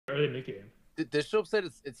early mid game. Dishop said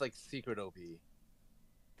it's like secret OP.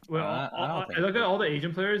 Well, I look at all the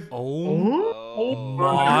Asian players. Oh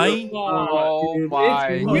my! Oh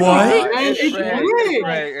my! What?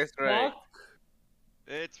 It's rigged.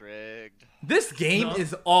 It's rigged. This game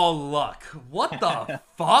is all luck. What the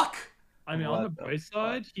fuck? I mean, on the bright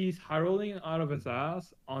side, he's high rolling out of his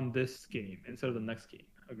ass on this game instead of the next game.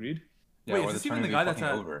 Agreed? Yeah, Wait, is this even the guy that's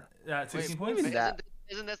at 16 points?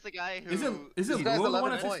 Isn't this the guy who? Is it Luo the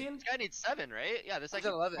one at 16? This guy needs 7, right? Yeah, this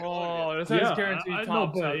actually 11. Oh, this guy's guaranteed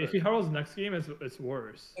top 7. If he high rolls next game, it's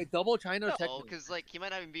worse. Like double China. No, because like he might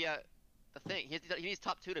not even be at the thing. He needs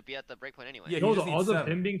top 2 to be at the breakpoint anyway. Yeah, no, the odds of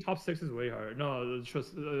him being top 6 is way higher. No,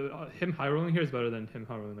 just him high rolling here is better than him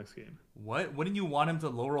high rolling next game. What? Wouldn't you want him to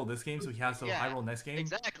low roll this game so he has to high roll next game?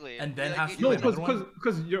 Exactly. And then like, has to play another one?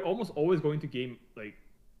 Because you're almost always going to game like.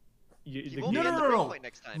 No.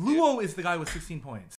 Luo is the guy with 16 points.